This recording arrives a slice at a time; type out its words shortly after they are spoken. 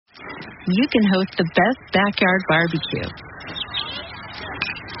you can host the best backyard barbecue.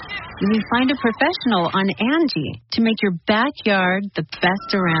 You can find a professional on Angie to make your backyard the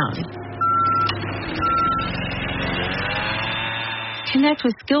best around. Connect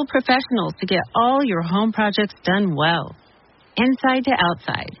with skilled professionals to get all your home projects done well. Inside to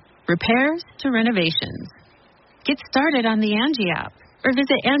outside, repairs to renovations. Get started on the Angie app or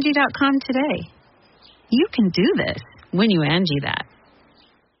visit Angie.com today. You can do this when you Angie that.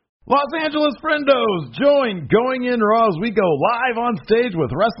 Los Angeles friendos, join Going In Raw as we go live on stage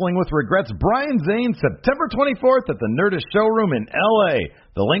with Wrestling with Regrets Brian Zane September 24th at the Nerdist Showroom in L.A.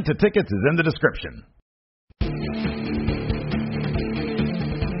 The link to tickets is in the description.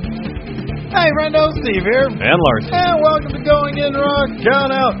 Hey, friendo, Steve here. And Larson. And welcome to Going In Raw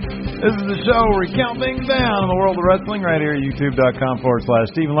Count Out. This is the show where we count things down in the world of wrestling right here at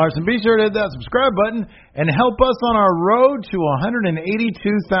youtube.com/Steven Larson. Be sure to hit that subscribe button and help us on our road to 182,000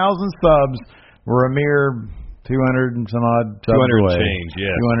 subs. We're a mere 200 and some odd subs 200 away. change,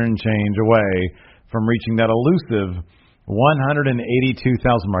 yeah. 200 and change away from reaching that elusive 182,000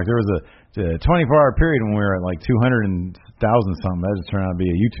 mark. There was a 24-hour period when we were at like 200,000 something. That just turned out to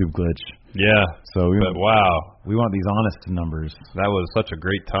be a YouTube glitch. Yeah. So wow. We want these honest numbers. That was such a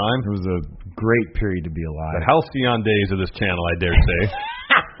great time. It was a great period to be alive. The halcyon days of this channel, I dare say.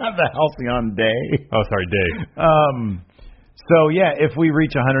 The halcyon day. Oh, sorry, day. So yeah, if we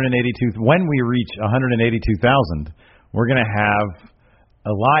reach 182,000, we're gonna have a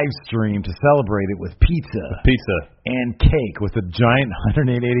live stream to celebrate it with pizza and cake with a giant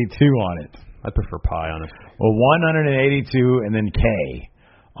 182 on it. I prefer pie, honestly. Well, 182 and then K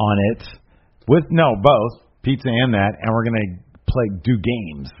on it with both pizza and that, and we're gonna do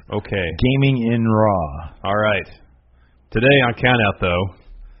games. Okay. Gaming in Raw. All right. Today on Countout, though,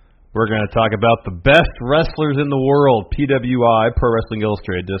 we're going to talk about the best wrestlers in the world. PWI, Pro Wrestling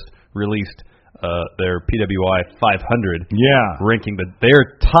Illustrated, just released their PWI 500. Yeah. Ranking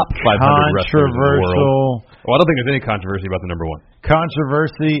their top 500 wrestlers in the world. Well, I don't think there's any controversy about the number one.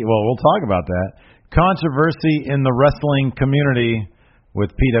 Controversy, well, we'll talk about that. Controversy in the wrestling community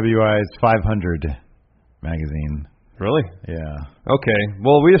with PWI's 500 magazine. Really? Yeah. Okay.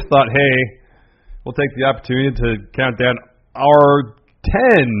 Well, we just thought, hey, we'll take the opportunity to count down our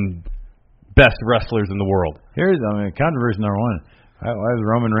 10 best wrestlers in the world. Controversy number one. Why is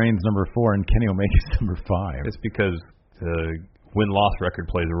Roman Reigns number 4 and Kenny Omega's number 5? It's because the win-loss record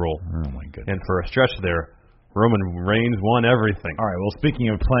plays a role. Oh, my goodness. And for a stretch there, Roman Reigns won everything. All right, well, speaking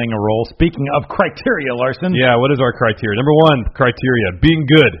of playing a role, speaking of criteria, Larson. Yeah, what is our criteria? Number one criteria, being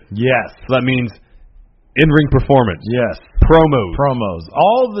good. Yes. So that means in-ring performance. Yes. Promos.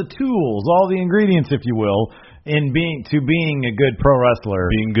 All the tools, all the ingredients, if you will, in being a good pro wrestler.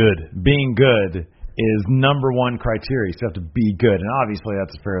 Being good is number one criteria. So you have to be good. And obviously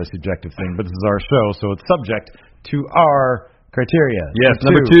that's a fairly subjective thing, but this is our show, so it's subject to our criteria. Yes,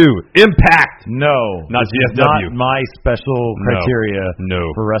 number two, impact. No. Not GFW. Not my special criteria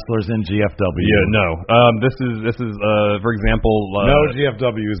No. for wrestlers in GFW. Yeah, no. This is for example... no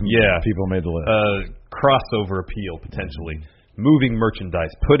GFWs. Yeah. People made the list. Crossover appeal, potentially. Moving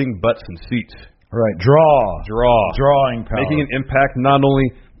merchandise. Putting butts in seats. Right. Drawing power. Making an impact not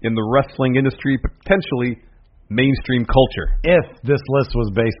only in the wrestling industry, but potentially mainstream culture. If this list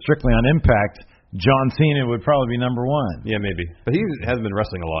was based strictly on impact, John Cena would probably be number one. Yeah, maybe. But he hasn't been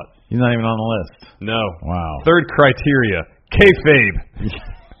wrestling a lot. He's not even on the list. No. Wow. Third criteria, kayfabe.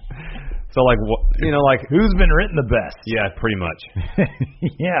 So, who's been written the best? Yeah, pretty much.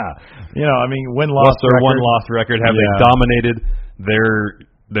 Yeah. Win-loss record. One-loss record. Have they dominated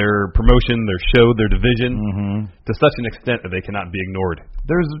their promotion, their show, their division to such an extent that they cannot be ignored?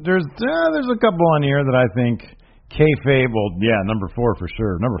 There's a couple on here that I think kayfabe. Well, yeah, number 4 for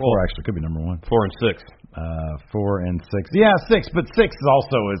sure. Number 4 actually could be number 1. 4 and 6. 4 and 6. Yeah, 6, but 6 is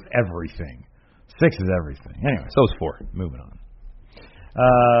also everything. 6 is everything. Anyway, so is 4. Moving on.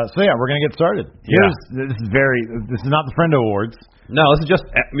 So yeah, we're gonna get started. This is not the Friendo Awards. No, this is just.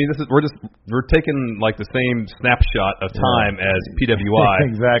 We're taking like the same snapshot of time as PWI.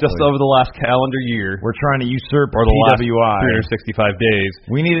 Exactly. Just over the last calendar year. We're trying to usurp or the PWI. last 365 days.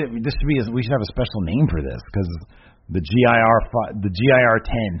 We need it. We should have a special name for this because the GIR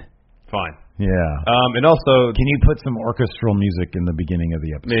 10. Fine. Yeah. And also, can you put some orchestral music in the beginning of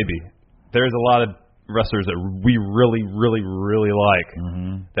the episode? Maybe. There's a lot of wrestlers that we really, really, really like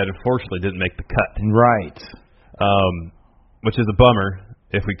that unfortunately didn't make the cut. Right. Which is a bummer.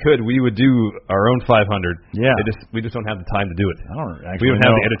 If we could, we would do our own 500. Yeah. We just don't have the time to do it. I don't actually We don't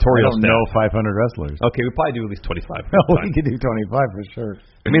have the editorial I don't staff. know 500 wrestlers. Okay, we probably do at least 25. No, we could do 25 for sure.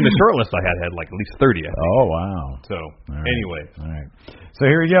 I mean, the short list I had like at least 30. I think. Oh, wow. So, right. anyway. All right. So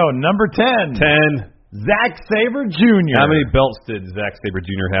here we go. Number 10. 10. Zack Sabre Jr. How many belts did Zack Sabre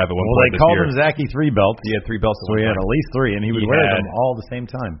Jr. have at one Well, point they called this year? him Zacky 3 belts. He had 3 belts at So one he had time. at least 3, and he would wear them all at the same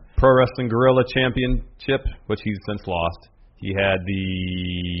time. Pro Wrestling Guerrilla Championship, which he's since lost. He had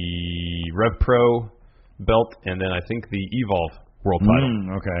the Rev Pro belt, and then I think the Evolve World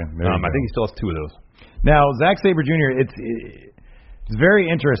title. Okay. I think he still has 2 of those. Now, Zack Sabre Jr., it's very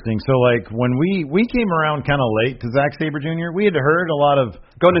interesting. So, like, when we came around kind of late to Zack Sabre Jr., we had heard a lot of...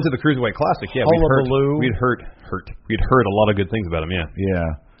 Going into the Cruiserweight Classic, yeah, we'd heard a lot of good things about him, yeah. Yeah.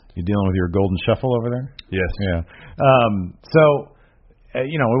 You dealing with your golden shuffle over there? Yes. Yeah.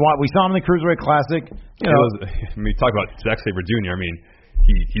 We saw him in the Cruiserweight Classic. We talk about Zack Sabre Jr., I mean,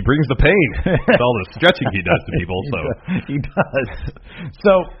 he brings the pain. It's all the stretching he does to people. So He does.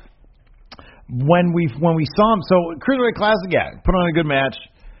 So when we saw him, Cruiserweight Classic, put on a good match,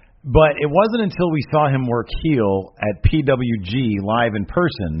 but it wasn't until we saw him work heel at PWG live in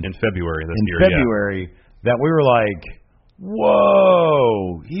person in February this year, that we were like,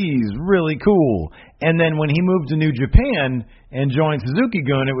 whoa, he's really cool. And then when he moved to New Japan and joined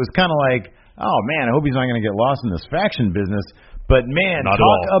Suzuki-gun, it was kind of like, oh, man, I hope he's not going to get lost in this faction business. But, man,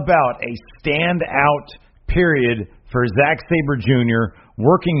 talk about a standout period for Zack Sabre Jr.,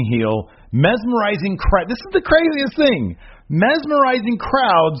 working heel, mesmerizing crowd. This is the craziest thing. Mesmerizing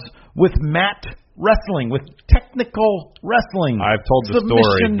crowds with mat wrestling, with technical wrestling. I've told the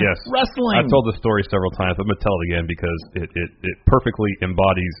story, yes. Wrestling. I've told the story several times. I'm going to tell it again because it perfectly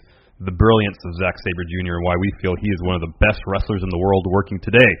embodies the brilliance of Zack Sabre Jr. and why we feel he is one of the best wrestlers in the world working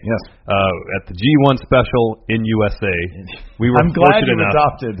today. Yes. At the G1 special in USA, we were I'm glad fortunate you enough.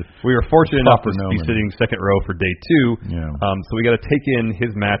 adopted. We were fortunate enough to be Nomen. sitting second row for day 2. Yeah. So we got to take in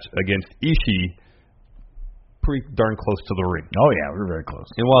his match against Ishii pretty darn close to the ring. Oh, yeah, we were very close.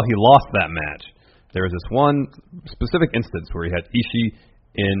 And while he lost that match, there was this one specific instance where he had Ishii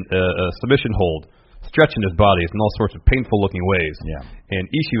in a submission hold, stretching his body in all sorts of painful-looking ways. Yeah. And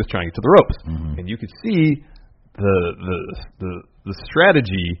Ishii was trying to get to the ropes. Mm-hmm. And you could see the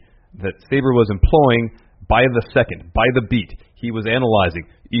strategy that Sabre was employing by the second, by the beat. He was analyzing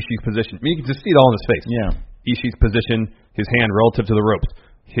Ishii's position. I mean, you could just see it all in his face. Yeah. Ishii's position, his hand relative to the ropes,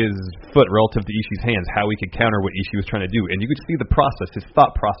 his foot relative to Ishii's hands, how he could counter what Ishii was trying to do. And you could see the process, his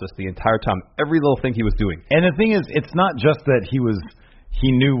thought process the entire time, every little thing he was doing. And the thing is, it's not just that he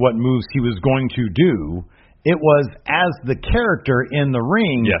knew what moves he was going to do. It was as the character in the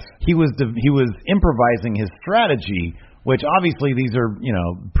ring, yes. he was improvising his strategy, which obviously these are,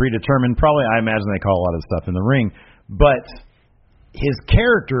 predetermined. Probably, I imagine they call a lot of stuff in the ring, but his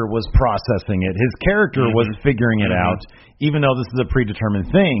character was processing it. His character was figuring it out, even though this is a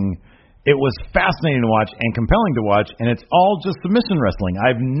predetermined thing. It was fascinating to watch and compelling to watch, and it's all just submission wrestling.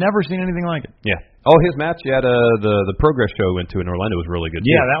 I've never seen anything like it. Yeah. Oh, his match at the Progress show went to in Orlando was really good.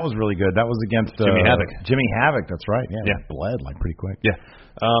 Yeah, too. that was really good. That was against Jimmy Havoc. Jimmy Havoc, that's right. Yeah. Yeah. Bled pretty quick. Yeah.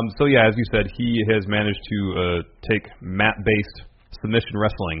 So yeah, as you said, he has managed to take mat-based submission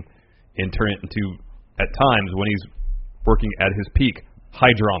wrestling and turn it into, at times when he's working at his peak,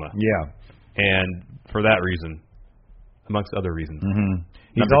 high drama. Yeah. And for that reason, amongst other reasons. Mm-hmm.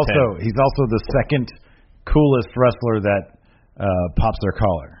 He's also the second coolest wrestler that pops their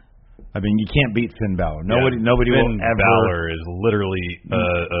collar. I mean, you can't beat Finn Balor. Nobody will ever. Balor is literally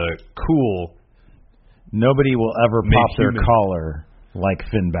cool. Nobody will ever pop their collar like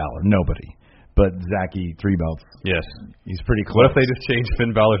Finn Balor. Nobody. But Zacky 3 belts. Yes. He's pretty close. What if they just changed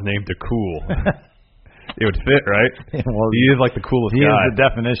Finn Balor's name to Cool? It would fit, right? Well, he is like the coolest guy. He is the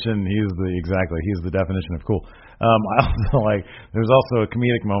definition. He is the definition of cool. I also there's also a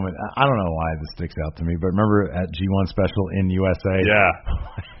comedic moment. I don't know why this sticks out to me, but remember at G1 special in USA? Yeah.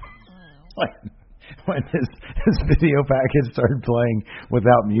 when his video package started playing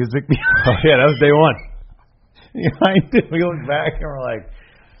without music. Oh yeah, that was day 1. We look back and we're like,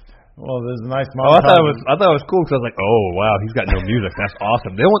 well, there's a nice montage. I thought it was cool because I was like, oh wow, he's got no music. That's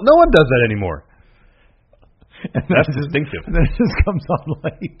awesome. No one does that anymore. That's distinctive. And then it just comes on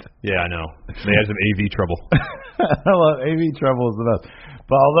late. Yeah, I know. They had some AV trouble. I love AV trouble is the best.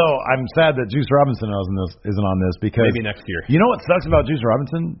 But although I'm sad that Juice Robinson isn't on this because maybe next year. You know what sucks about Juice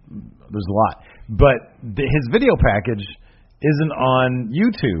Robinson? There's a lot, but his video package isn't on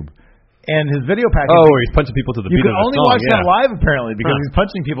YouTube. And his video package. Oh, where he's punching people to the beat of a song. You can only watch that live apparently because he's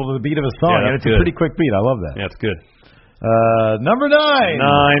punching people to the beat of a song, and it's a pretty quick beat. I love that. Yeah, it's good. Number 9.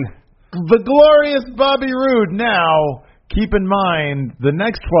 9. The glorious Bobby Roode now keep in mind the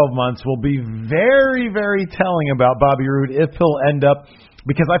next 12 months will be very, very telling about Bobby Roode if he'll end up,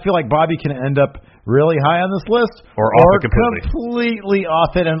 because I feel like Bobby can end up really high on this list or off it completely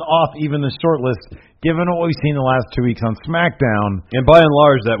off it and off even the short list, given what we've seen the last 2 weeks on SmackDown. And by and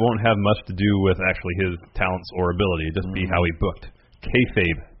large, that won't have much to do with actually his talents or ability. It'll just be how he booked.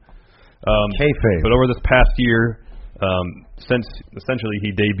 Kayfabe. Kayfabe. But over this past year, since essentially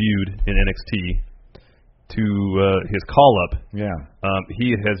he debuted in NXT to his call-up,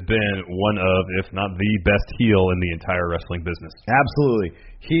 he has been one of, if not the best heel in the entire wrestling business. Absolutely.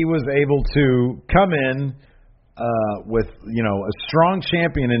 He was able to come in with, a strong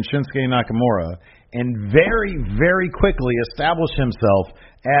champion in Shinsuke Nakamura and very, very quickly establish himself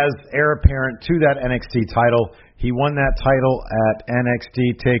as heir apparent to that NXT title. He won that title at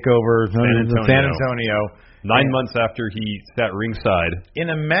NXT TakeOver San Antonio. 9 months after he sat ringside. In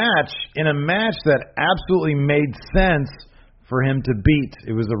a match that absolutely made sense for him to beat.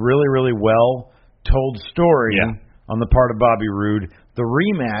 It was a really, really well told story on the part of Bobby Roode. The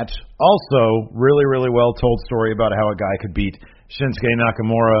rematch, also really, really well told story about how a guy could beat Shinsuke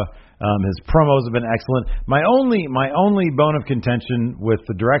Nakamura. His promos have been excellent. My only bone of contention with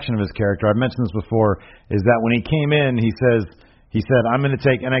the direction of his character, I've mentioned this before, is that when he came in, he said, I'm going to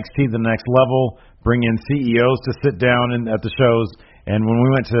take NXT to the next level, bring in CEOs to sit down at the shows. And when we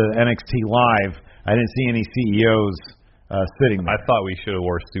went to NXT Live, I didn't see any CEOs sitting there. I thought we should have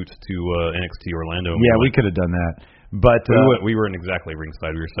wore suits to NXT Orlando. Yeah, we could have done that. But we weren't exactly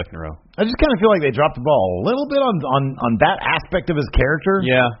ringside. We were second row. I just kind of feel like they dropped the ball a little bit on that aspect of his character.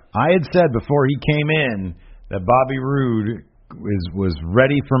 Yeah. I had said before he came in that Bobby Roode was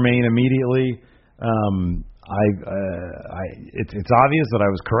ready for Main immediately. It's obvious that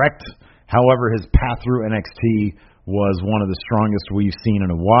I was correct. However, his path through NXT was one of the strongest we've seen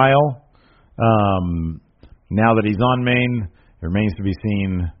in a while. Now that he's on Main, it remains to be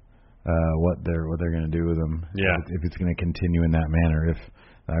seen what they're going to do with him. Yeah. If it's going to continue in that manner. If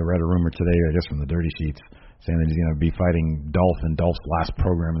I read a rumor today, I guess from the Dirty Sheets, saying that he's going to be fighting Dolph in Dolph's last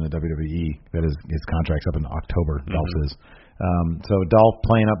program in the WWE. That is, his contract's up in October. Dolph is. So Dolph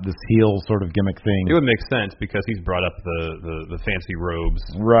playing up this heel sort of gimmick thing. It would make sense because he's brought up the fancy robes.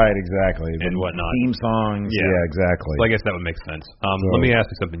 Right, exactly. And whatnot. Theme songs. Yeah, exactly. So I guess that would make sense. Let me ask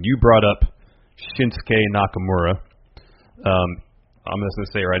you something. You brought up Shinsuke Nakamura. I'm just going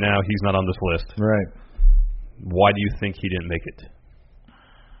to say right now, he's not on this list. Right. Why do you think he didn't make it?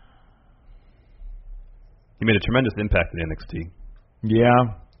 He made a tremendous impact in NXT. Yeah.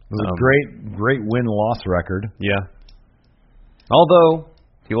 It was a great win-loss record. Yeah. Although,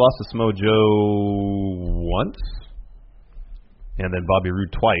 he lost to Samoa Joe once, and then Bobby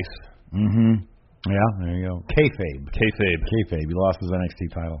Roode twice. Mm-hmm. Yeah, there you go. Kayfabe. He lost his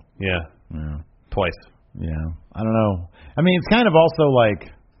NXT title. Yeah. Twice. Yeah. I don't know. I mean, it's kind of also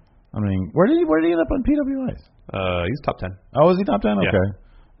like, where did he end up on PWIs? He's top 10. Oh, is he top 10? Okay.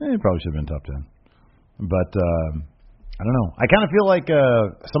 Yeah. He probably should have been top 10. But, I don't know. I kind of feel like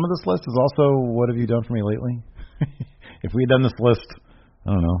some of this list is also, what have you done for me lately? If we had done this list,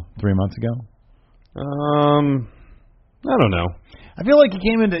 I don't know, 3 months ago? I don't know. I feel like he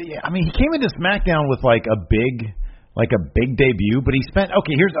came into SmackDown with like a big debut, but he spent,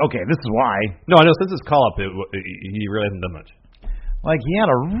 this is why. No, I know, since his call-up, he really hasn't done much. Like, he had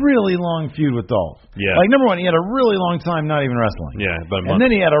a really long feud with Dolph. Yeah. Like, number one, he had a really long time not even wrestling. Yeah, about a month. And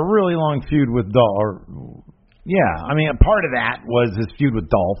then he had a really long feud with Dolph. A part of that was his feud with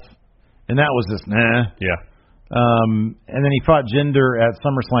Dolph, and that was just, nah. Yeah. And then he fought Jinder at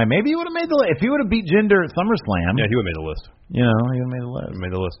SummerSlam. Maybe he would have made the list. If he would have beat Jinder at SummerSlam. Yeah, he would have made the list. He would have made the list.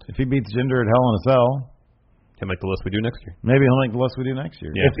 Made the list. If he beats Jinder at Hell in a Cell. He'll make the list we do next year. Maybe he'll make the list we do next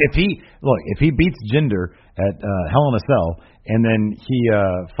year. Yeah. If he beats Jinder at Hell in a Cell, and then he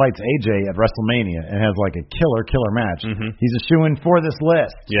fights AJ at WrestleMania and has like a killer match, he's a shoo-in for this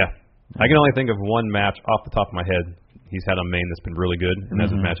list. Yeah. I can only think of one match off the top of my head he's had on Main that's been really good, and that's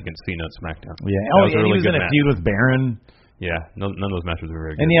his match against Cena at SmackDown. Yeah. He was in a feud with Baron. Yeah. None of those matches were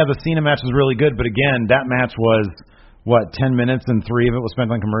very good. And the Cena match was really good, but again, that match was 10 minutes and 3 of it was spent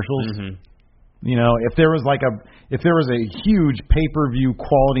on commercials. Mm-hmm. If there was a huge pay-per-view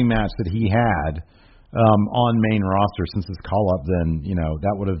quality match that he had on Main roster since his call-up, then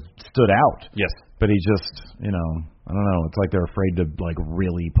that would have stood out. Yes. But he just, I don't know. It's like they're afraid to like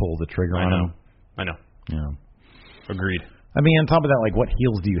really pull the trigger on him. I know. Yeah. Agreed. I mean, on top of that, like, what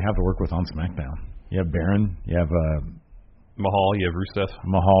heels do you have to work with on SmackDown? You have Baron. You have Mahal. You have Rusev.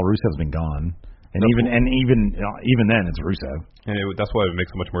 Rusev's been gone. And even then, it's Rusev. And that's why it makes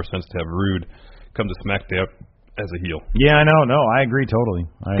so much more sense to have Roode come to SmackDown as a heel. Yeah, I know. No, I agree totally.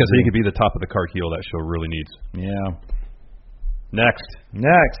 Because he could be the top of the card heel that show really needs. Yeah.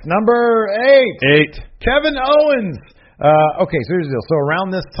 Next, number 8. 8. Kevin Owens. Okay, so here's the deal. So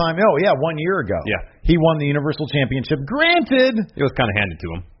around this time, 1 year ago, he won the Universal Championship. Granted, it was kind of handed to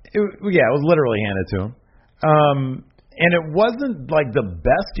him. It was literally handed to him. And it wasn't like the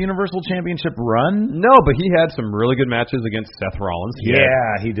best Universal Championship run. No, but he had some really good matches against Seth Rollins.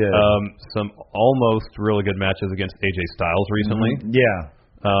 He did. Some almost really good matches against AJ Styles recently. Mm-hmm. Yeah.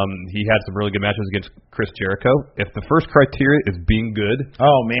 He had some really good matches against Chris Jericho. If the first criteria is being good,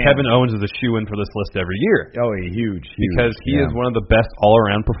 Kevin Owens is a shoo-in for this list every year. Oh, huge. Because he is one of the best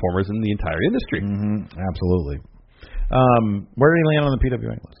all-around performers in the entire industry. Mm-hmm. Absolutely. Where did he land on the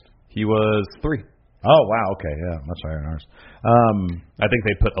PWA list? He was 3. Oh, wow. Okay, yeah, much higher than ours. I think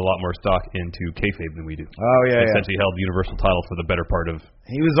they put a lot more stock into kayfabe than we do. Oh, yeah, Essentially held the Universal title for the better part of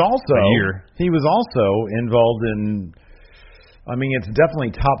He was also involved in... it's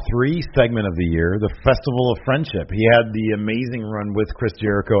definitely top 3 segment of the year, the Festival of Friendship. He had the amazing run with Chris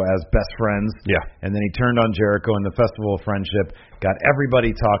Jericho as best friends. Yeah. And then he turned on Jericho in the Festival of Friendship, got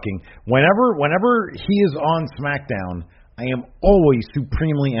everybody talking. Whenever he is on SmackDown, I am always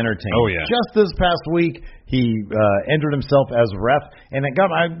supremely entertained. Oh, yeah. Just this past week, he entered himself as ref. And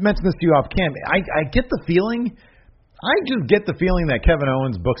I mentioned this to you off cam. I get the feeling... I just get the feeling that Kevin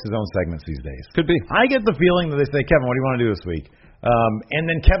Owens books his own segments these days. Could be. I get the feeling that they say, Kevin, what do you want to do this week? And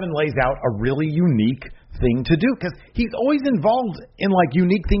then Kevin lays out a really unique thing to do because he's always involved in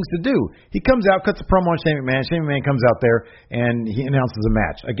unique things to do. He comes out, cuts a promo on Shane McMahon. Shane McMahon comes out there and he announces a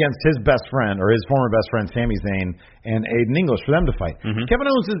match against his best friend or his former best friend Sami Zayn and Aiden English for them to fight. Mm-hmm. Kevin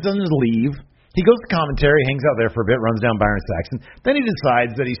Owens doesn't just leave. He goes to commentary, hangs out there for a bit, runs down Byron Saxton. Then he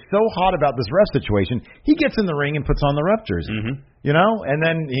decides that he's so hot about this ref situation, he gets in the ring and puts on the ref jersey. Mm-hmm. And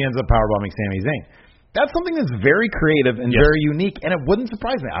then he ends up powerbombing Sami Zayn. That's something that's very creative and very unique, and it wouldn't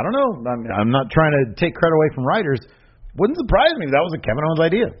surprise me. I don't know. I'm not trying to take credit away from writers. Wouldn't surprise me if that was a Kevin Owens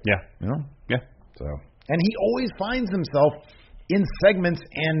idea. Yeah. Yeah. So, and he always finds himself in segments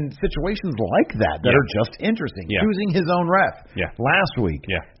and situations like that are just interesting. Yeah. Choosing his own ref last week.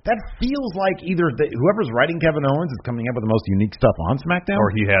 Yeah. That feels like either whoever's writing Kevin Owens is coming up with the most unique stuff on SmackDown.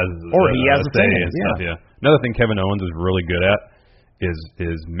 Or he has a say and stuff, Another thing Kevin Owens is really good at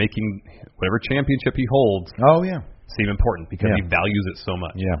is making whatever championship he holds seem important because he values it so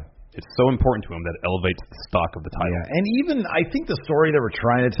much. Yeah. It's so important to him that it elevates the stock of the title. Yeah. And even I think the story that we're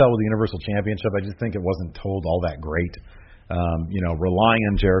trying to tell with the Universal Championship, I just think it wasn't told all that great. Relying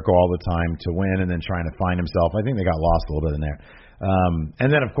on Jericho all the time to win and then trying to find himself. I think they got lost a little bit in there. And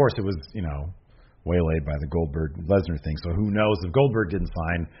then, of course, it was, waylaid by the Goldberg-Lesnar thing. So who knows if Goldberg didn't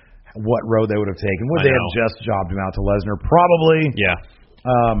sign, what road they would have taken. Would they have just jobbed him out to Lesnar? Probably. Yeah.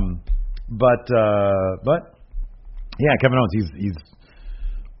 But Kevin Owens, he's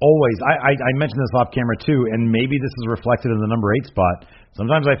always, I mentioned this off camera too, and maybe this is reflected in the number 8 spot.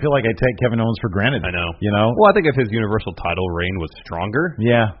 Sometimes I feel like I take Kevin Owens for granted. I know. Well, I think if his Universal title reign was stronger,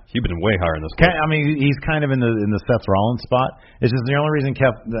 he'd been way higher in this list. He's kind of in the Seth Rollins spot. It's just the only reason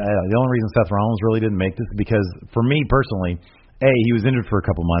Seth Rollins really didn't make this because for me personally, A, he was injured for a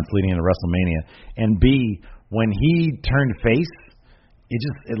couple months leading into WrestleMania, and B, when he turned face,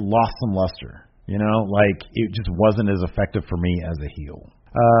 it lost some luster. It just wasn't as effective for me as a heel.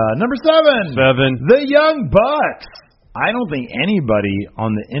 Number 7. The Young Bucks. I don't think anybody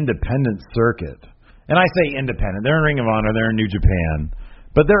on the independent circuit, and I say independent, they're in Ring of Honor, they're in New Japan,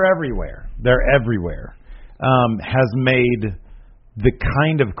 but they're everywhere. Has made the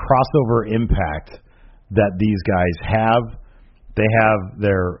kind of crossover impact that these guys have. They have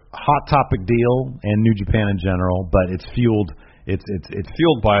their Hot Topic deal and New Japan in general, but it's fueled. It's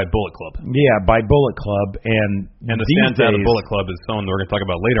fueled by Bullet Club. Yeah, by Bullet Club, and the stands out of Bullet Club is someone we're going to talk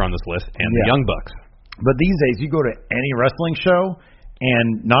about later on this list, and the Young Bucks. But these days, you go to any wrestling show,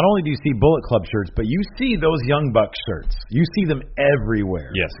 and not only do you see Bullet Club shirts, but you see those Young Bucks shirts. You see them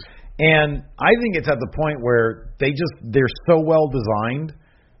everywhere. Yes. And I think it's at the point where they're so well designed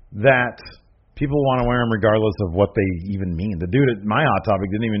that people want to wear them regardless of what they even mean. The dude at My Hot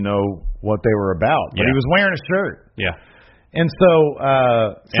Topic didn't even know what they were about, but he was wearing a shirt. Yeah. And so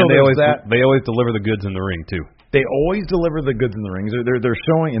they always deliver the goods in the ring too. They always deliver the goods in the ring. They're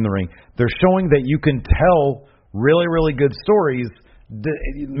showing in the ring. They're showing that you can tell really, really good stories. The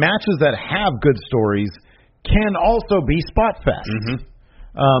matches that have good stories can also be spot fest.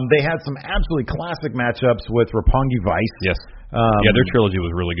 Mm-hmm. They had some absolutely classic matchups with Roppongi Vice. Yes. Their trilogy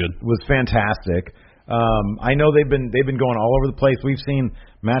was really good. Was fantastic. I know they've been going all over the place. We've seen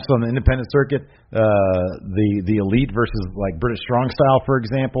matches on the independent circuit, the Elite versus like British Strong Style, for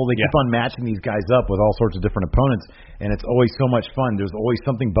example. They keep on matching these guys up with all sorts of different opponents, and it's always so much fun. There's always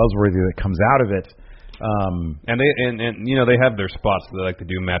something buzzworthy that comes out of it. And they have their spots that they like to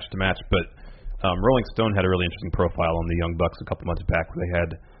do match to match, but Rolling Stone had a really interesting profile on the Young Bucks a couple months back, where they had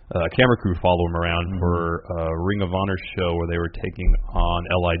a camera crew follow them around for a Ring of Honor show where they were taking on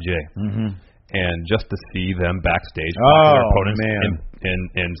LIJ. And just to see them backstage their opponents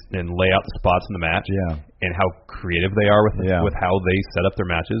and lay out the spots in the match, and how creative they are with how they set up their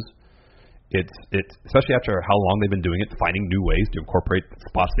matches. It's especially after how long they've been doing it, finding new ways to incorporate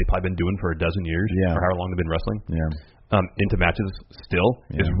spots they've probably been doing for a dozen years, or how long they've been wrestling. Into matches still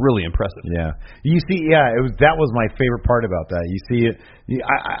is really impressive. You see, that was my favorite part about that. You see it.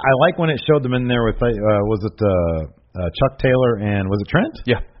 I like when it showed them in there with was it Chuck Taylor and was it Trent?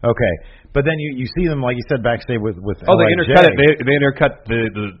 Yeah. Okay. But then you see them, like you said, backstage with LIJ. They intercut it. They intercut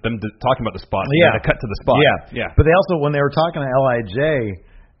them talking about the spot. They cut to the spot. Yeah. But they also, when they were talking to LIJ,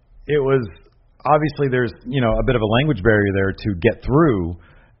 it was obviously there's a bit of a language barrier there to get through.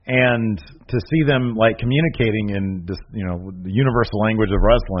 And to see them like communicating in this, the universal language of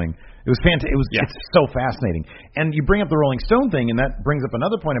wrestling, it was fantastic. It's so fascinating. And you bring up the Rolling Stone thing, and that brings up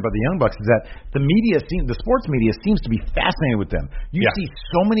another point about the Young Bucks is that the sports media seems to be fascinated with them. You see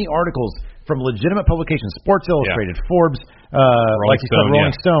so many articles from legitimate publications, Sports Illustrated, Forbes,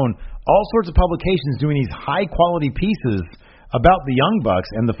 Rolling Stone, all sorts of publications doing these high quality pieces about the Young Bucks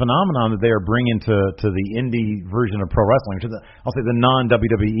and the phenomenon that they are bringing to the indie version of pro wrestling, I'll say the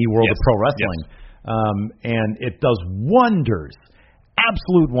non-WWE world of pro wrestling. And it does wonders,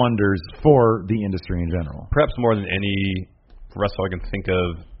 absolute wonders for the industry in general. Perhaps more than any wrestler I can think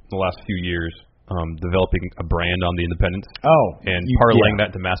of in the last few years, developing a brand on the independents and parlaying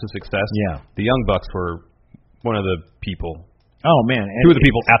that to massive success. The Young Bucks were one of the people. Oh, man. Two of the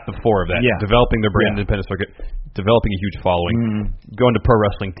people at the fore of that, developing their brand independent circuit, developing a huge following, going to Pro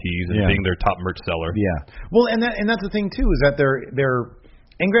Wrestling Tees and being their top merch seller. Well, and that's the thing, too, is that they're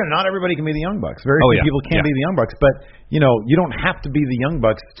and granted, not everybody can be the Young Bucks. Very few people can be the Young Bucks. But, you don't have to be the Young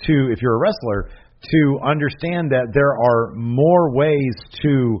Bucks if you're a wrestler, to understand that there are more ways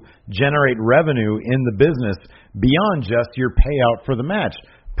to generate revenue in the business beyond just your payout for the match.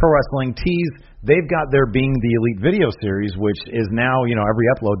 Pro Wrestling Tees, they've got their Being the Elite video series, which is now, every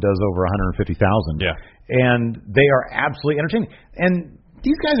upload does over 150,000. And they are absolutely entertaining. And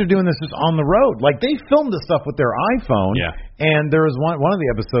these guys are doing this just on the road. Like, they filmed the stuff with their iPhone. And there was one of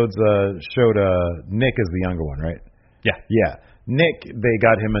the episodes showed Nick as the younger one, right? Nick, they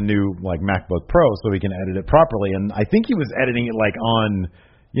got him a new MacBook Pro so he can edit it properly. And I think he was editing it on,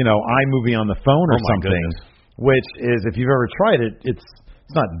 iMovie on the phone or something. Goodness. Which is, if you've ever tried it, it's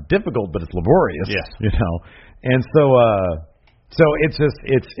not difficult, but it's laborious. And so it's just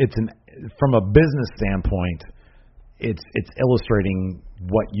it's from a business standpoint, it's illustrating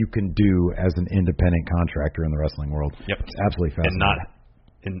what you can do as an independent contractor in the wrestling world. It's absolutely fascinating.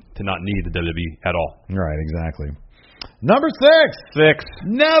 And to not need the WWE at all. Right, exactly. Number 6.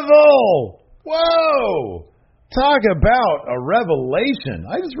 Neville. Whoa. Talk about a revelation.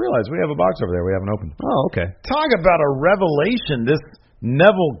 I just realized we have a box over there we haven't opened. Oh, okay. Talk about a revelation. This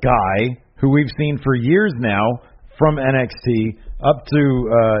Neville guy, who we've seen for years now, from NXT up to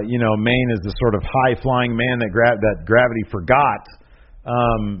Maine as the sort of high-flying man that gravity forgot.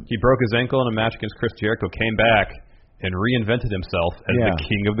 He broke his ankle in a match against Chris Jericho, came back, and reinvented himself as the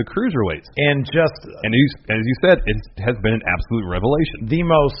king of the cruiserweights. And as you said, it has been an absolute revelation. The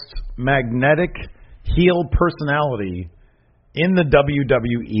most magnetic heel personality in the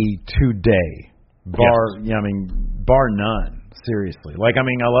WWE today, bar none. Seriously. I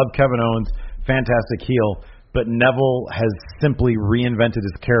love Kevin Owens, fantastic heel, but Neville has simply reinvented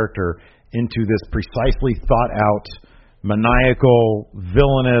his character into this precisely thought out, maniacal,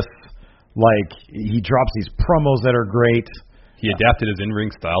 villainous, he drops these promos that are great. He adapted his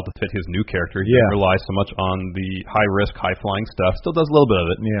in-ring style to fit his new character. He didn't rely so much on the high-risk, high-flying stuff. Still does a little bit of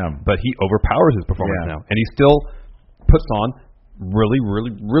it. But he overpowers his performance now. And he still puts on really,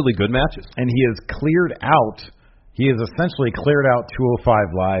 really, really good matches. And he has essentially cleared out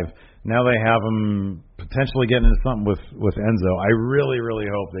 205 Live. Now they have him potentially getting into something with Enzo. I really,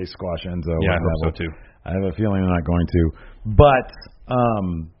 really hope they squash Enzo. Yeah, I hope so too. I have a feeling they're not going to. But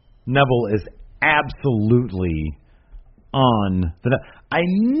Neville is absolutely on I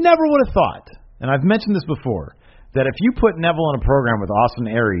never would have thought, and I've mentioned this before, that if you put Neville in a program with Austin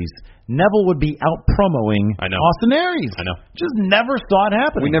Aries, Neville would be out promoing Austin Aries. I know. Just never saw it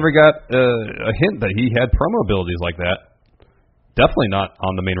happen. We never got a hint that he had promo abilities like that. Definitely not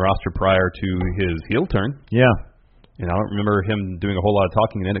on the main roster prior to his heel turn. And I don't remember him doing a whole lot of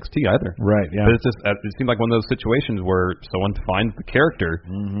talking in NXT either. Right, But it seemed like one of those situations where someone finds the character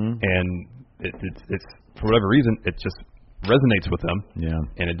and it's for whatever reason, it just resonates with them.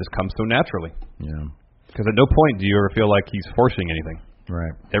 And it just comes so naturally. Because at no point do you ever feel like he's forcing anything.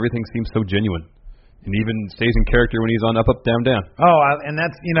 Right. Everything seems so genuine. And even stays in character when he's on Up, Up, Down, Down. Oh, and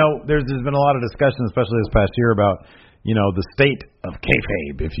that's, there's been a lot of discussion, especially this past year, about, the state of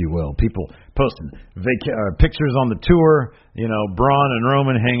kayfabe, if you will. People posting pictures on the tour, Braun and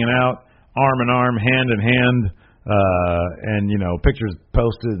Roman hanging out, arm in arm, hand in hand, and, pictures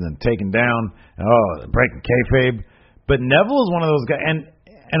posted and taken down. Breaking kayfabe. But Neville is one of those guys,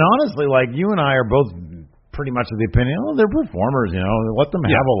 and honestly, like, you and I are both pretty much of the opinion, they're performers, let them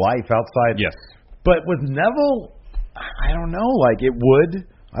have a life outside. Yes. But with Neville, I don't know, like, it would,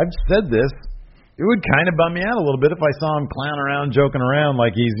 I've said this, it would kind of bum me out a little bit if I saw him clown around, joking around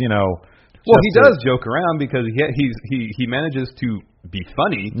like he's, Well, he does joke around because he manages to be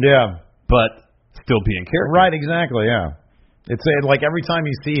funny. Yeah. But still be in character. Right, exactly, yeah. It's like every time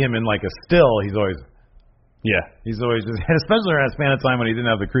you see him in like a still, he's always just, and especially around a span of time when he didn't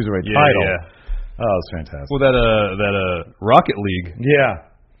have the Cruiserweight title. Yeah. Oh, it's fantastic. Well, that Rocket League ad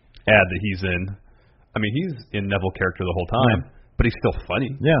that he's in, I mean, he's in Neville character the whole time, but he's still funny.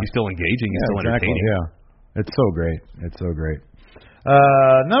 Yeah. He's still engaging. He's still entertaining. Yeah. It's so great. It's so great.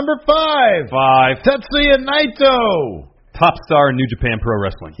 Number 5. Tetsuya Naito. Top star in New Japan Pro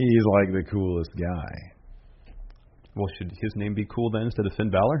Wrestling. He's like the coolest guy. Well, should his name be cool then instead of Finn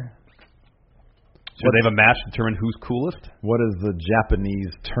Balor? Should they have a match to determine who's coolest? What is the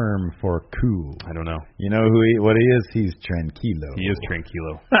Japanese term for cool? I don't know. You know what he is? He's tranquilo. He is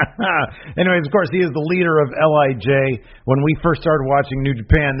tranquilo. Anyways, of course, he is the leader of LIJ. When we first started watching New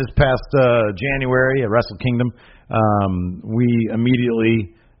Japan this past January at Wrestle Kingdom, we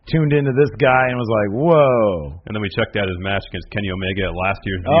immediately tuned into this guy and was like, whoa. And then we checked out his match against Kenny Omega at last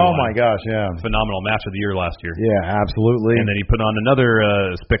year's V1. Oh, my gosh, yeah. Phenomenal match of the year last year. Yeah, absolutely. And then he put on another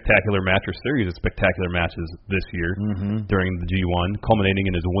spectacular match or series of spectacular matches this year during the G1, culminating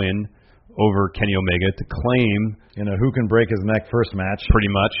in his win over Kenny Omega to claim who can break his neck first match.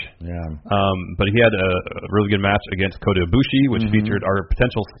 Pretty much. Yeah. But he had a really good match against Kota Ibushi, which featured our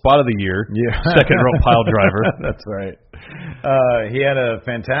potential spot of the year, second rope pile driver. That's right. He had a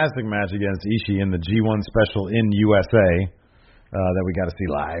fantastic match against Ishii in the G1 special in USA that we got to see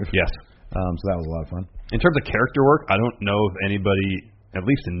live. Yes. So that was a lot of fun. In terms of character work, I don't know if anybody, at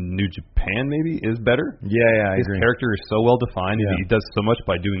least in New Japan maybe, is better. Yeah, I agree. His character is so well defined, and he does so much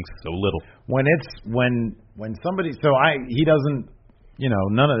by doing so little. When somebody, he doesn't,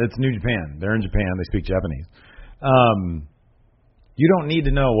 none of it's New Japan. They're in Japan. They speak Japanese. You don't need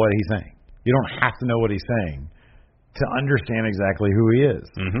to know what he's saying. You don't have to know what he's saying to understand exactly who he is.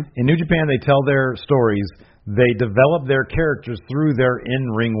 In New Japan, they tell their stories. They develop their characters through their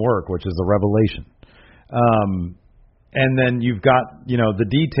in-ring work, which is a revelation. And then you've got, the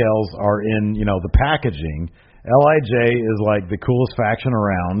details are in, the packaging. LIJ is like the coolest faction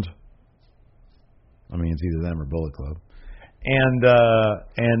around. I mean, it's either them or Bullet Club. And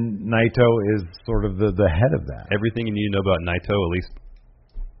Naito is sort of the head of that. Everything you need to know about Naito, at least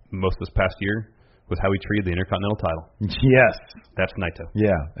most this past year, was how he treated the Intercontinental title. Yes. That's Naito.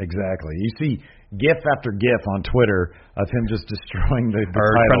 Yeah, exactly. You see GIF after GIF on Twitter of him just destroying the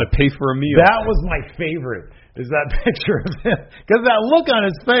title. Trying to pay for a meal. That was my favorite, is that picture of him. Because that look on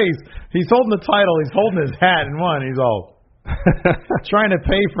his face, he's holding the title, he's holding his hat in one, he's all trying to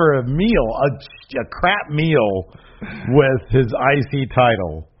pay for a meal, a crap meal with his IC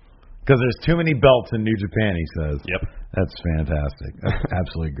title. Because there's too many belts in New Japan, he says. Yep. That's fantastic. That's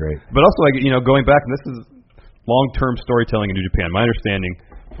absolutely great. But also, going back, and this is long-term storytelling in New Japan. My understanding,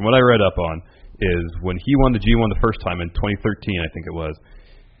 from what I read up on, is when he won the G1 the first time in 2013, I think it was,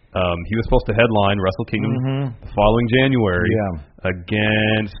 he was supposed to headline Wrestle Kingdom the following January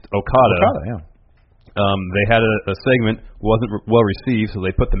against Okada. They had a segment, wasn't well received, so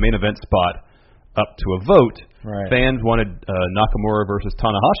they put the main event spot up to a vote. Right. Fans wanted Nakamura versus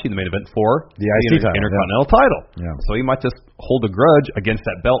Tanahashi in the main event for the IC title, Intercontinental title. Yeah. So he might just hold a grudge against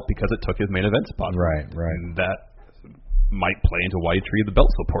that belt because it took his main event spot. Right. And that might play into why he treated the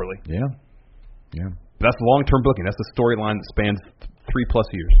belt so poorly. Yeah. But that's long-term booking. That's the storyline that spans 3+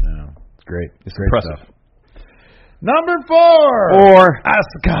 years. Yeah. It's great. It's impressive. Stuff. Number 4.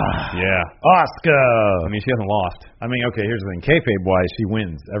 Asuka. Yeah. Asuka. I mean, she hasn't lost. I mean, okay, here's the thing. Kayfabe-wise, she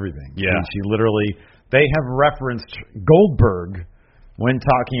wins everything. Yeah. I mean, she literally, they have referenced Goldberg when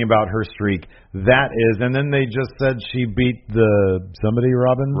talking about her streak. That is, and then they just said she beat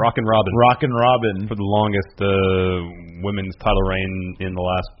Rockin' Robin. For the longest women's title reign in the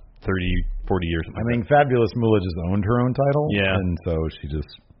last 30, 40 years. I mean, Fabulous Moolah just owned her own title. Yeah. And so she just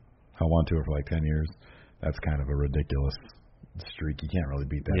held on to it for like 10 years. That's kind of a ridiculous streak. You can't really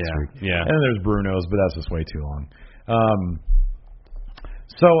beat that streak. Yeah. And then there's Bruno's, but that's just way too long.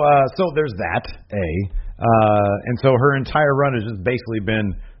 So there's that, and so her entire run has just basically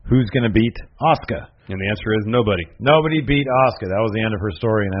been who's going to beat Asuka. And the answer is nobody. Nobody beat Asuka. That was the end of her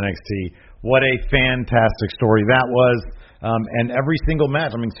story in NXT. What a fantastic story that was. And every single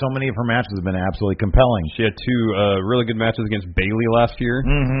match, I mean, so many of her matches have been absolutely compelling. She had two really good matches against Bayley last year.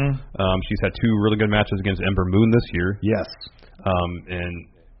 Mm-hmm. She's had two really good matches against Ember Moon this year. Yes. And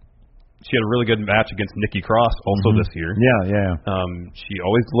she had a really good match against Nikki Cross also this year. Yeah. She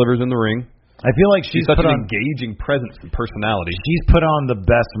always delivers in the ring. I feel like she's such put an on engaging presence and personality. She's put on the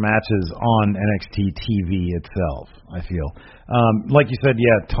best matches on NXT TV itself, I feel. Like you said,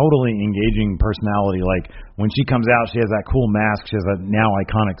 yeah, totally engaging personality. Like when she comes out, she has that cool mask. She has that now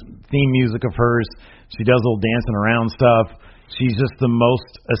iconic theme music of hers. She does a little dancing around stuff. She's just the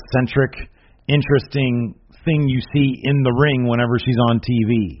most eccentric, interesting thing you see in the ring whenever she's on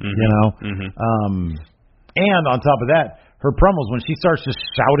TV, you know? And on top of that, her promos, when she starts just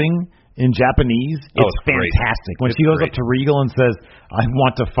shouting in Japanese, it's fantastic. When she goes up to Regal and says, I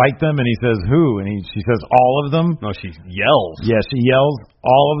want to fight them, and he says, who? And she says, all of them. No, she yells. Yeah, she yells,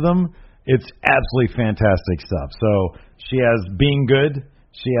 all of them. It's absolutely fantastic stuff. So she has being good,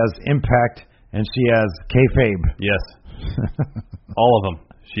 she has impact, and she has kayfabe. Yes. All of them.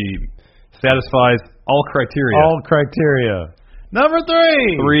 She satisfies all criteria. All criteria. Number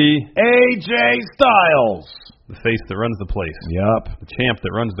 3. AJ Styles. The face that runs the place. Yep. The champ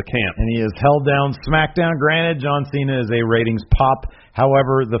that runs the camp. And he has held down SmackDown. Granted, John Cena is a ratings pop.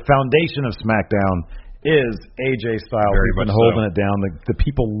 However, the foundation of SmackDown is AJ Styles. Very He's been much holding so. it down. The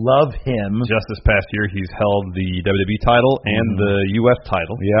people love him. Just this past year, he's held the WWE title and the U.S.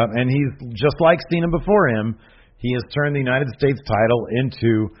 title. Yeah, and he's just like Cena before him. He has turned the United States title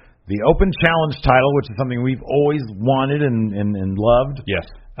into the Open Challenge title, which is something we've always wanted and loved. Yes.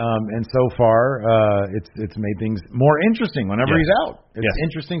 And so far, it's made things more interesting whenever he's out. It's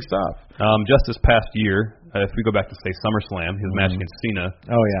interesting stuff. Just this past year, if we go back to, say, SummerSlam, his match against Cena,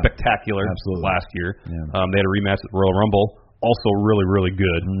 spectacular. Absolutely. Last year. Yeah. They had a rematch at the Royal Rumble, also really, really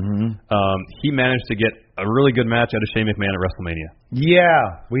good. He managed to get a really good match out of Shane McMahon at WrestleMania.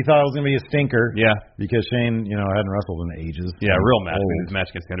 Yeah, we thought it was going to be a stinker. Yeah. Because Shane, hadn't wrestled in ages. Yeah, a real match. I mean, his match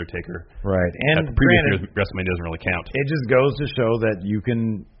against The Undertaker. Right. And at the previous year's WrestleMania doesn't really count. It just goes to show that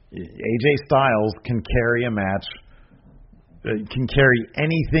AJ Styles can carry a match, can carry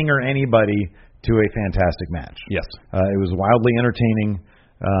anything or anybody to a fantastic match. Yes. It was wildly entertaining,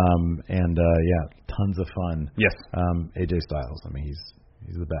 and tons of fun. Yes. AJ Styles, I mean,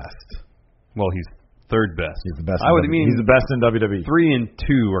 he's the best. Well, he's third best. He's the best. He's the best in WWE. 3 and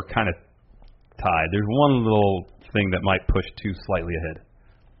 2 are kind of tied. There's one little thing that might push 2 slightly ahead.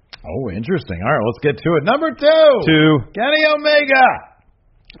 Oh, interesting. All right, let's get to it. Number 2. Kenny Omega.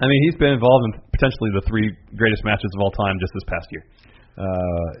 I mean, he's been involved in potentially the 3 greatest matches of all time just this past year.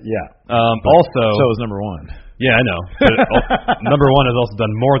 Also, so is number 1. Yeah, I know. But number 1 has also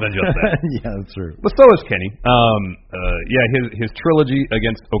done more than just that. Yeah, that's true. But so is Kenny. His trilogy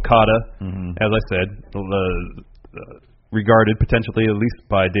against Okada, as I said, regarded potentially, at least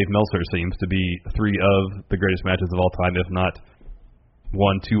by Dave Meltzer, seems to be 3 of the greatest matches of all time, if not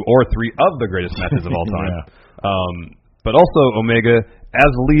 1, 2, or 3 of the greatest matches of all time. But also Omega,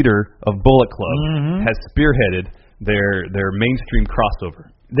 as leader of Bullet Club, has spearheaded their mainstream crossover.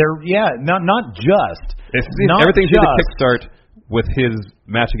 Not just. Everything seemed to kickstart with his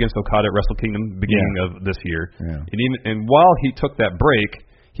match against Okada at Wrestle Kingdom beginning of this year. Yeah. And while he took that break,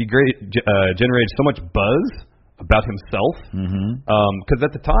 he generated so much buzz about himself. Because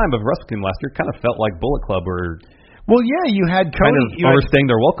at the time of Wrestle Kingdom last year, it kind of felt like Bullet Club were... Well, yeah, you had Cody... Kind of overstaying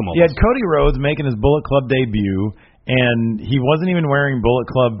their welcome almost. You had Cody Rhodes making his Bullet Club debut, and he wasn't even wearing Bullet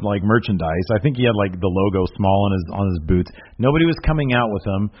Club merchandise. I think he had the logo small on his boots. Nobody was coming out with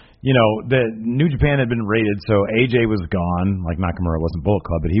him. The New Japan had been raided, so AJ was gone. Nakamura wasn't Bullet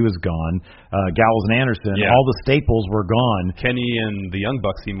Club, but he was gone. Gallows and Anderson, all the staples were gone. Kenny and the Young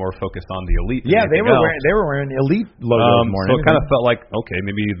Bucks seemed more focused on the Elite. Yeah, they were wearing Elite logos more. So it kind of felt like, okay,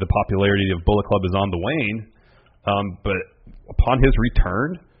 maybe the popularity of Bullet Club is on the wane. But upon his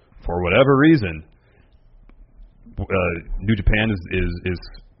return, for whatever reason, New Japan is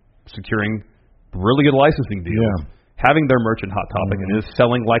securing really good licensing deals, having their merch in Hot Topic, and is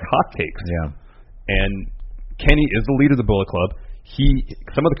selling like hotcakes. Yeah. And Kenny is the leader of the Bullet Club.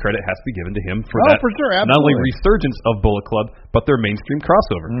 Some of the credit has to be given to him for that. For sure, absolutely. Not only resurgence of Bullet Club, but their mainstream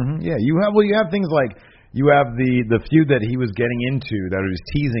crossover. Yeah, you have things like you have the feud that he was getting into that he was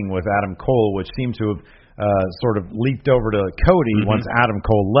teasing with Adam Cole, which seemed to have sort of leaped over to Cody once Adam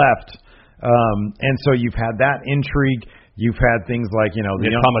Cole left. And so you've had that intrigue. You've had things like, you know, the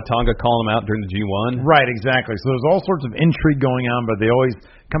Tama Tonga calling him out during the G1. Right, exactly. So there's all sorts of intrigue going on, but they always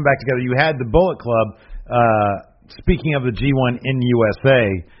come back together. You had the Bullet Club. Speaking of the G1 in USA,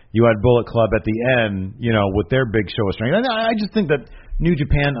 you had Bullet Club at the end, you know, with their big show of strength. And I just think that New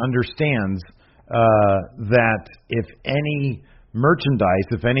Japan understands that if any merchandise,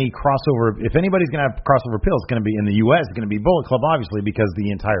 if any crossover, if anybody's going to have crossover appeal, it's going to be in the U.S. It's going to be Bullet Club, obviously, because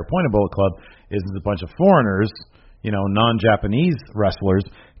the entire point of Bullet Club is a bunch of foreigners, you know, non-Japanese wrestlers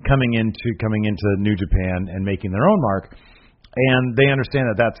coming into New Japan and making their own mark, and they understand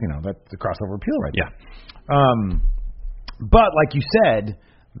that that's the crossover appeal right there. Yeah. But like you said,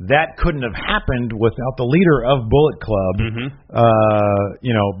 that couldn't have happened without the leader of Bullet Club,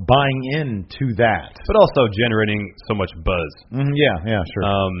 you know, buying into that. But also generating so much buzz. Yeah, sure.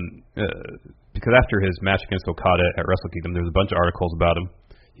 Because after his match against Okada at Wrestle Kingdom, there's a bunch of articles about him.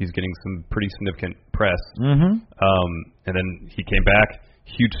 He's getting some pretty significant press. And then he came back,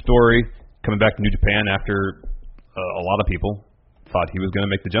 huge story, coming back to New Japan after a lot of people thought he was going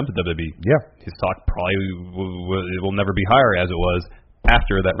to make the jump to WWE. Yeah. His stock probably will never be higher as it was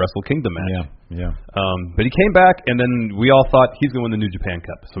after that Wrestle Kingdom match. Yeah. But he came back, and then we all thought he's going to win the New Japan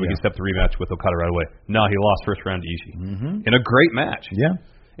Cup, so we can step the rematch with Okada right away. No, he lost first round to Ishii in a great match. Yeah.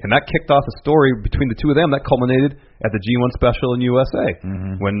 And that kicked off a story between the two of them that culminated at the G1 special in USA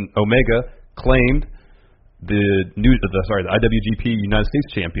when Omega claimed the IWGP United States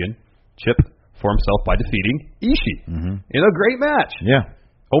Championship for himself by defeating Ishii in a great match. Yeah.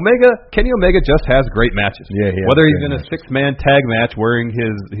 Kenny Omega just has great matches. Yeah, whether he's in a 6-man tag match wearing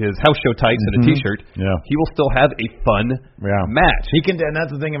his house show tights and a T-shirt, he will still have a fun match. He can, and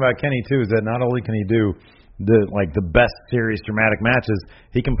that's the thing about Kenny too, is that not only can he do the best serious dramatic matches,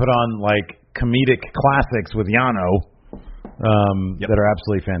 he can put on like comedic classics with Yano that are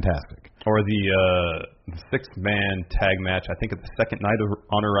absolutely fantastic. Or the 6-man tag match, I think at the second night of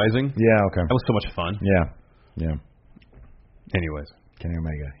Honor Rising. Yeah, okay. That was so much fun. Yeah. Anyways. Kenny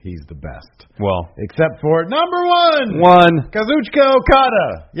Omega, he's the best. Well, except for number one, Kazuchika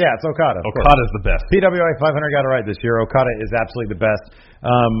Okada. Yeah, it's Okada. Okada's the best. PWI 500 got it right this year. Okada is absolutely the best.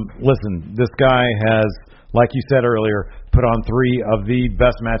 Listen, this guy has, like you said earlier, put on 3 of the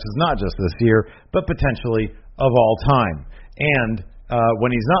best matches, not just this year, but potentially of all time. And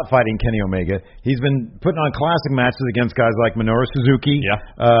when he's not fighting Kenny Omega, he's been putting on classic matches against guys like Minoru Suzuki,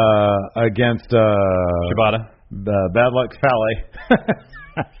 against Shibata. Bad Luck Fale.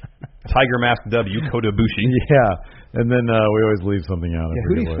 Tiger Mask W, Kota Ibushi. Yeah. And then we always leave something out.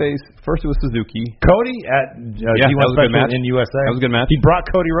 Who did he face? First it was Suzuki. Cody at G1 Special in USA. That was a good match. He brought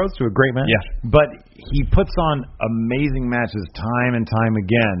Cody Rhodes to a great match. Yeah. But he puts on amazing matches time and time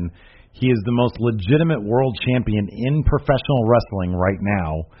again. He is the most legitimate world champion in professional wrestling right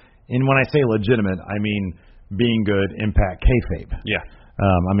now. And when I say legitimate, I mean being good, Impact, kayfabe. Yeah.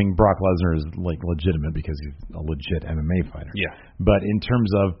 I mean, Brock Lesnar is like legitimate because he's a legit MMA fighter. Yeah. But in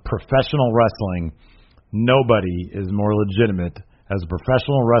terms of professional wrestling, nobody is more legitimate as a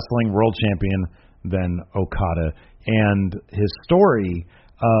professional wrestling world champion than Okada. And his story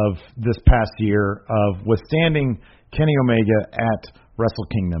of this past year of withstanding Kenny Omega at Wrestle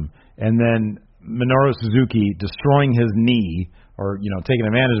Kingdom and then Minoru Suzuki destroying his knee or, you know, taking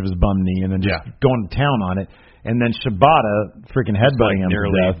advantage of his bum knee and then just going to town on it. And then Shibata freaking headbutting him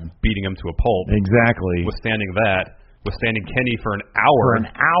to death. Beating him to a pulp. Exactly. Withstanding Kenny for an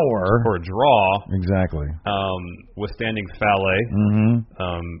hour. For a draw. Exactly. Withstanding Fale.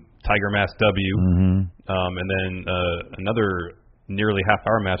 Tiger Mask W. And then another nearly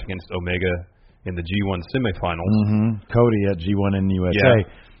half-hour match against Omega in the G1 semifinals. Cody at G1 in USA.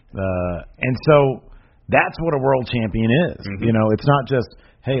 And so that's what a world champion is. You know, it's not just,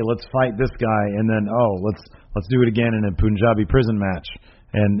 hey, let's fight this guy, and then, let's do it again in a Punjabi prison match.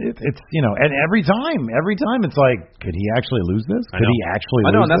 And it's you know, and every time it's like, could he actually lose this? Could he actually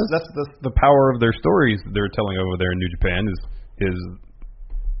lose this? That's the power of their stories they're telling over there in New Japan is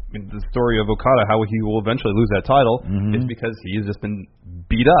the story of Okada, how he will eventually lose that title is because he has just been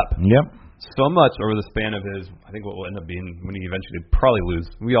beat up. Yep. So much over the span of his, I think what will end up being when he eventually probably lose.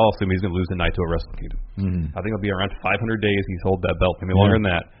 We all assume he's going to lose the Naito at Wrestle Kingdom. I think it'll be around 500 days he's hold that belt, maybe longer than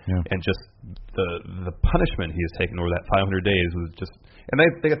that. And just the punishment he has taken over that 500 days was just. And I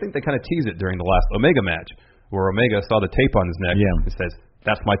think they kind of tease it during the last Omega match, where Omega saw the tape on his neck and says,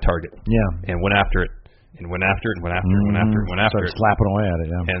 "That's my target." And went after it, and went after it, and went after it, and went after it, and went after it. Started slapping away at it.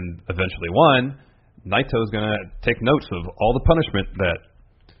 And eventually won. Naito's going to take notes of all the punishment that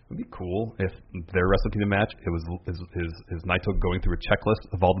It'd be cool if their Wrestle Kingdom match, it was his Naito going through a checklist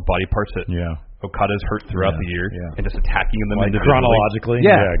of all the body parts that Okada's hurt throughout the year and just attacking them like chronologically.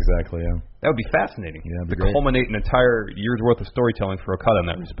 Yeah, exactly. Yeah, that would be fascinating. Yeah, to culminate an entire year's worth of storytelling for Okada in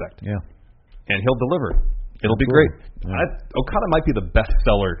that respect. Yeah, and he'll deliver. It'll be great. Yeah. Okada might be the best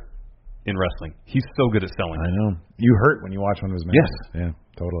seller in wrestling. He's so good at selling. I know. You hurt when you watch one of his matches. Yes. Yeah,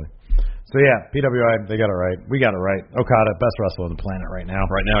 totally. So, yeah, PWI, they got it right. We got it right. Okada, best wrestler on the planet right now.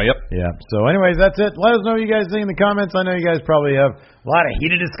 Right now, yep. Yeah. So, anyways, that's it. Let us know what you guys think in the comments. I know you guys probably have a lot of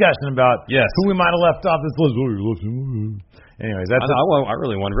heated discussion about who we might have left off this list. Anyways, that's it. I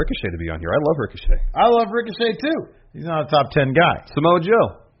really want Ricochet to be on here. I love Ricochet. I love Ricochet, too. He's not a top 10 guy. Samoa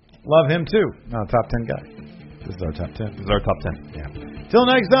Joe. Love him, too. Not a top 10 guy. This is our top 10. This is our top 10. Yeah. Till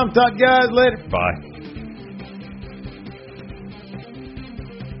next time, talk guys. Later. Bye.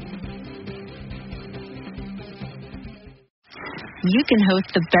 You can host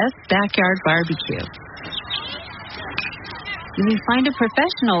the best backyard barbecue. You can find a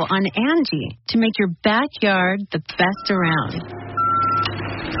professional on Angie to make your backyard the best around.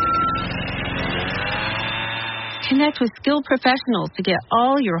 Connect with skilled professionals to get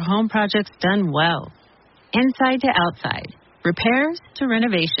all your home projects done well. Inside to outside, repairs to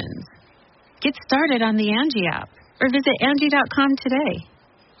renovations. Get started on the Angie app or visit Angie.com today.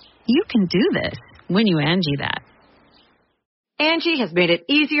 You can do this when you Angie that. Angie has made it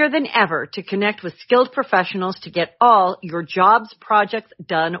easier than ever to connect with skilled professionals to get all your jobs projects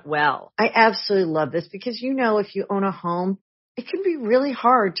done well. I absolutely love this because, if you own a home, it can be really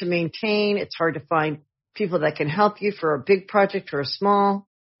hard to maintain. It's hard to find people that can help you for a big project or a small.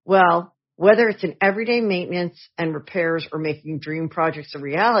 Well, whether it's in everyday maintenance and repairs or making dream projects a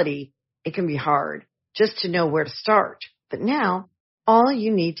reality, it can be hard just to know where to start. But now, all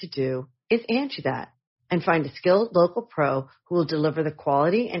you need to do is Angie that and find a skilled local pro who will deliver the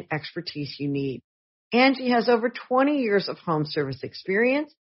quality and expertise you need. Angie has over 20 years of home service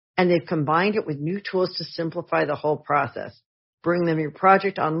experience, and they've combined it with new tools to simplify the whole process. Bring them your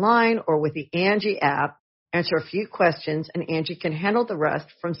project online or with the Angie app, answer a few questions, and Angie can handle the rest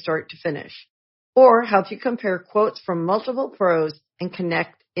from start to finish. Or help you compare quotes from multiple pros and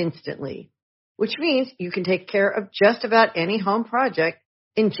connect instantly, which means you can take care of just about any home project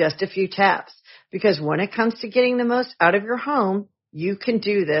in just a few taps. Because when it comes to getting the most out of your home, you can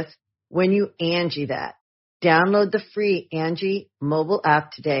do this when you Angie that. Download the free Angie mobile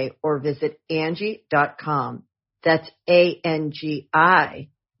app today or visit Angie.com. That's ANGI.com.